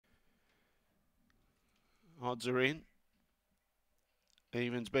Odds are in.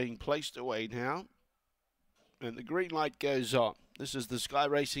 Evens being placed away now. And the green light goes on. This is the Sky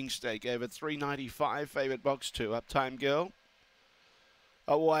Racing Stake over 395. Favourite box 2. Uptime Girl.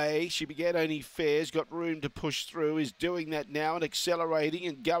 Away. She began only fares, got room to push through, is doing that now and accelerating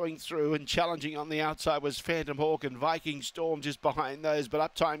and going through and challenging on the outside was Phantom Hawk and Viking Storm just behind those, but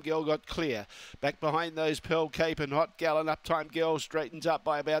Uptime Girl got clear. Back behind those, Pearl Cape and Hot Gal, and Uptime Girl straightens up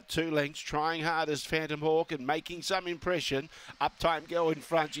by about 2 lengths, trying hard as Phantom Hawk and making some impression. Uptime Girl in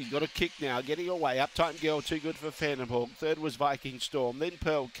front, she's got a kick now, getting away. Uptime Girl too good for Phantom Hawk. Third was Viking Storm, then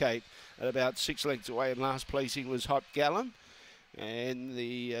Pearl Cape at about 6 lengths away, and last placing was Hot Gallon. And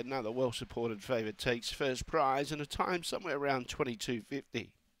another well-supported favourite takes first prize and a time somewhere around 22.50.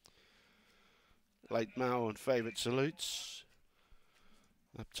 Late Mao and favourite salutes.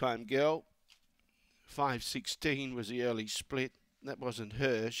 Uptime Girl. 5.16 was the early split. That wasn't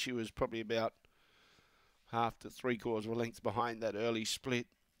her. She was probably about half to 3/4 of a length behind that early split.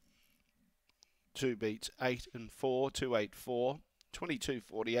 2 beats 8 and 4, 2.84.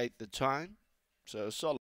 22.48 the time. So a solid.